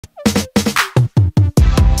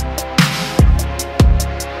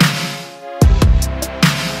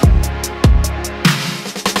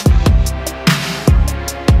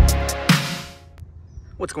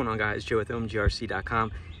What's going on, guys? Joe with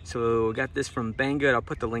OMGRC.com. So we got this from Banggood. I'll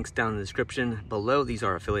put the links down in the description below. These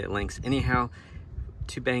are affiliate links anyhow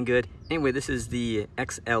to Banggood. Anyway, this is the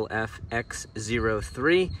XLF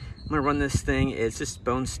X03. I'm gonna run this thing. It's just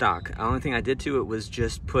bone stock. The only thing I did to it was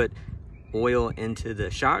just put oil into the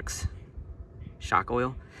shocks. Shock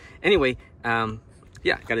oil. Anyway,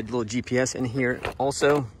 yeah, got a little GPS in here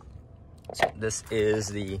also. So this is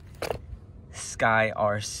the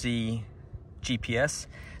SKYRC GPS.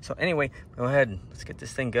 So anyway, go ahead, let's get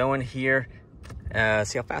this thing going here.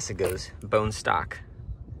 See how fast it goes. Bone stock,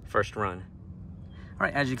 first run. All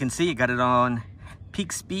right, as you can see, I got it on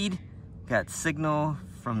peak speed. Got signal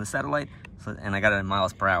from the satellite, and I got it in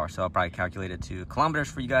miles per hour. So I'll probably calculate it to kilometers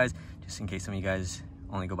for you guys, just in case some of you guys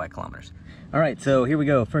only go by kilometers. All right, so here we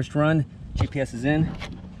go. First run, GPS is in.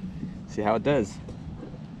 See how it does.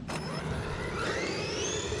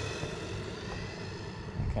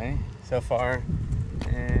 Okay, so far,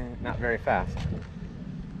 not very fast.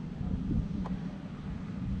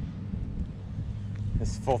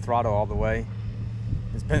 It's full throttle all the way.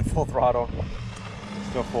 It's been full throttle.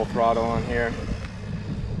 Still full throttle on here.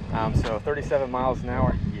 So 37 miles an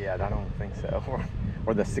hour. Yeah, I don't think so.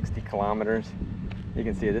 Or the 60 kilometers. You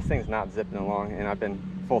can see this thing's not zipping along, and I've been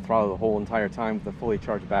full throttle the whole entire time with a fully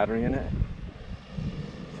charged battery in it.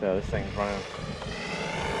 So this thing's running.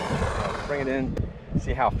 Let's bring it in.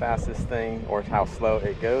 See how fast this thing, or how slow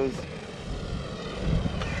it goes.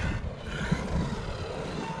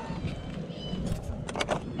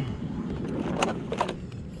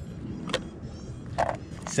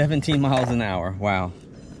 "17 miles an hour, wow.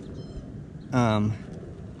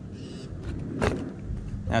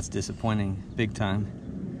 That's disappointing, big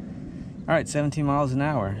time. All right, 17 miles an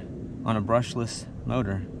hour on a brushless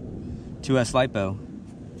motor. 2S LiPo,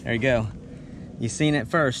 there you go. You've seen it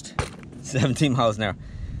first. 17 miles an hour.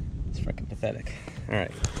 It's freaking pathetic. All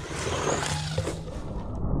right.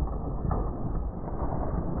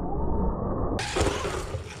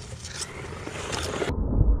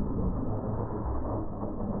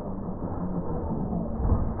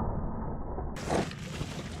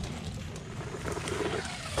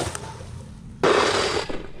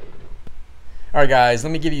 All right, guys,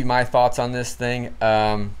 let me give you my thoughts on this thing.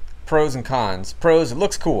 Pros and cons. Pros, it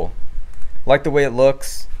looks cool. Like the way it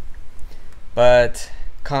looks. But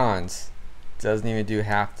cons, it doesn't even do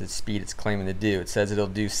half the speed it's claiming to do. It says it'll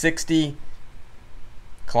do 60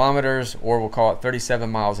 kilometers, or we'll call it 37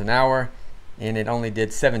 miles an hour, and it only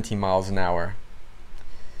did 17 miles an hour.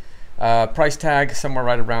 Price tag somewhere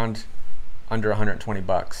right around under 120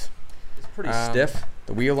 bucks. It's pretty stiff,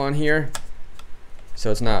 the wheel on here,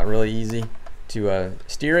 so it's not really easy to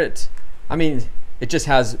steer it. I mean, it just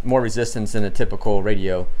has more resistance than a typical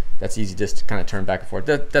radio. That's easy just to kind of turn back and forth.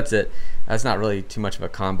 That's it. That's not really too much of a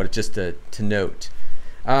con, but it's just to note.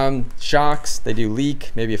 Shocks, they do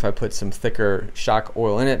leak. Maybe if I put some thicker shock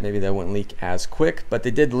oil in it, maybe they wouldn't leak as quick, but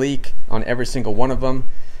they did leak on every single one of them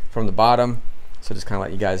from the bottom. So just kind of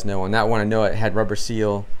let you guys know on that one. I know it had rubber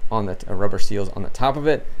seals on the top of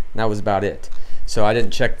it, and that was about it. So I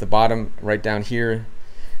didn't check the bottom right down here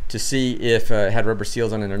to see if it had rubber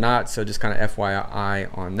seals on it or not, so just kind of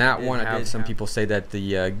FYI on that one. I did some people say that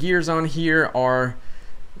the gears on here are,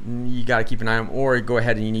 you got to keep an eye on them, or go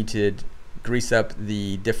ahead and you need to grease up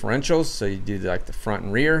the differentials, so you do like the front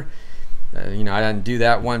and rear. You know, I didn't do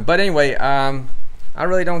that one, but anyway, I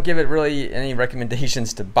really don't give it really any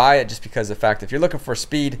recommendations to buy it, just because of the fact if you're looking for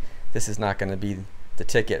speed, this is not going to be the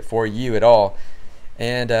ticket for you at all.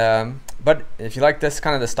 And but if you like this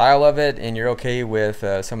kind of the style of it, and you're okay with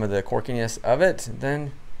some of the quirkiness of it,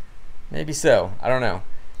 then maybe so. I don't know.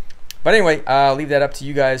 But anyway, I'll leave that up to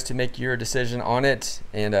you guys to make your decision on it.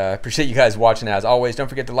 And appreciate you guys watching as always. Don't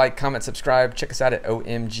forget to like, comment, subscribe. Check us out at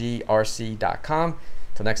omgrc.com.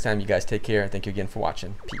 Till next time, you guys take care, and thank you again for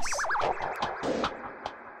watching. Peace.